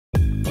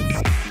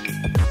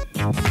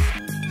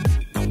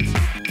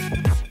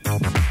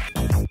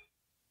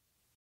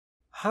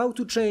How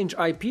to change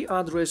IP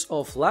address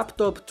of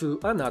laptop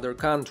to another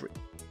country.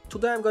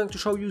 Today I'm going to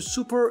show you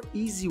super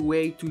easy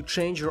way to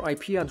change your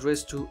IP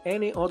address to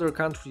any other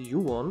country you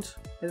want,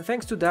 and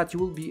thanks to that you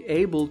will be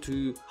able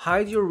to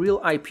hide your real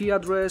IP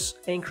address,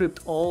 encrypt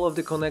all of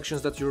the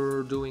connections that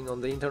you're doing on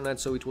the internet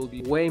so it will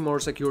be way more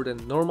secure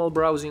than normal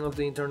browsing of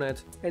the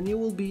internet, and you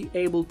will be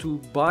able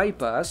to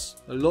bypass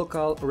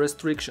local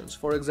restrictions.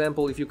 For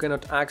example, if you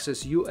cannot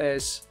access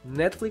US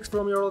Netflix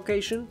from your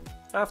location,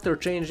 after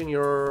changing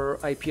your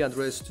IP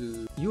address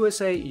to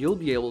USA you'll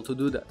be able to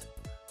do that.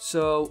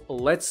 So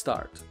let's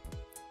start.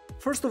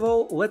 First of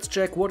all, let's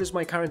check what is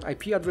my current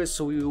IP address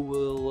so you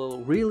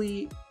will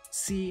really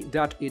see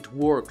that it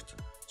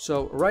worked.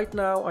 So right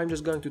now I'm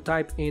just going to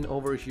type in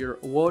over here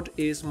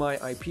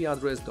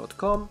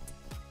whatismyipaddress.com,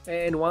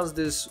 and once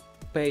this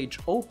page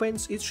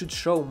opens it should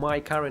show my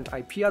current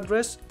IP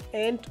address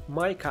and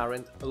my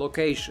current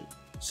location.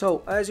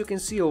 So as you can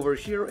see over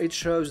here it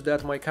shows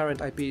that my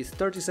current IP is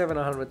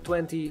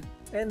 37120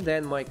 and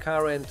then my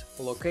current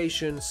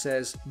location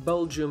says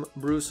Belgium,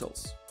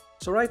 Brussels.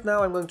 So right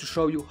now I'm going to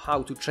show you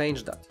how to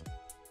change that.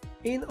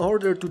 In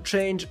order to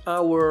change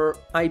our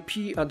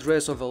IP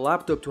address of a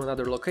laptop to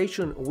another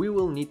location, we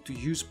will need to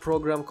use a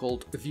program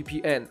called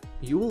VPN.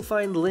 You will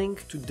find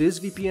link to this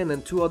VPN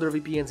and two other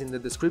VPNs in the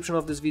description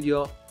of this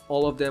video.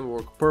 All of them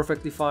work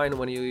perfectly fine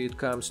when it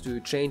comes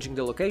to changing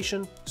the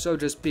location, so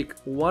just pick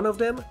one of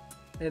them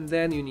and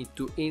then you need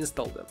to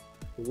install them.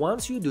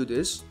 Once you do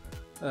this,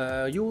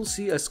 you will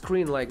see a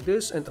screen like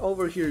this, and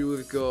over here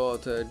we've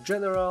got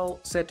general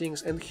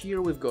settings and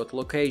here we've got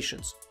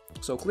locations.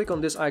 So click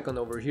on this icon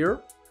over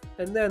here,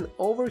 and then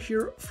over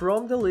here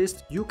from the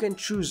list you can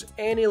choose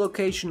any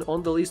location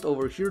on the list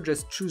over here,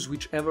 just choose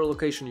whichever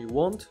location you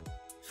want.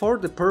 For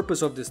the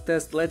purpose of this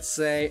test, let's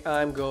say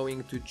I'm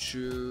going to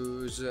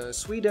choose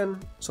Sweden,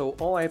 so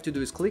all I have to do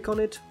is click on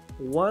it.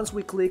 Once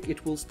we click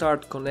it will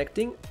start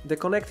connecting. The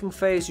connecting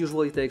phase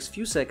usually takes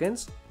few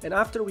seconds, and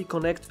after we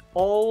connect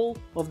all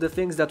of the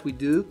things that we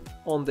do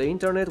on the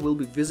internet will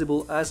be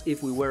visible as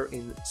if we were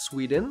in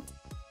Sweden,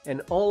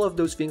 and all of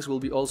those things will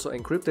be also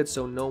encrypted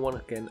so no one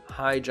can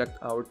hijack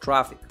our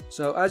traffic.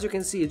 So as you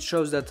can see it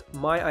shows that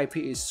my IP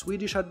is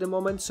Swedish at the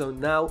moment, so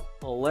now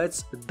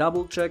let's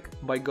double check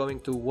by going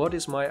to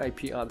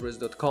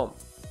whatismyipaddress.com.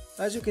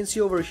 As you can see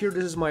over here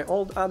this is my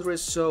old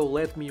address, so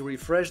let me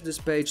refresh this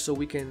page so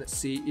we can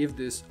see if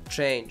this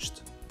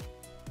changed.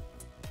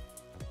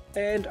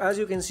 And as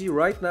you can see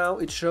right now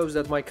it shows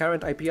that my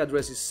current IP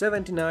address is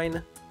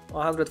 79,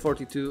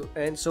 142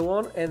 and so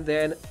on, and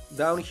then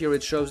down here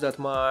it shows that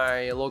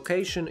my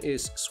location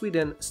is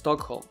Sweden,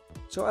 Stockholm.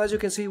 So as you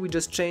can see we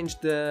just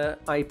changed the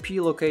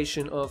IP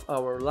location of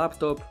our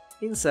laptop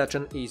in such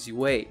an easy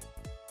way.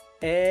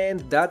 And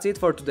that's it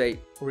for today.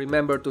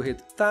 Remember to hit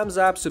thumbs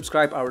up,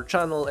 subscribe our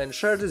channel and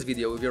share this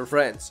video with your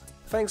friends.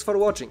 Thanks for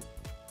watching.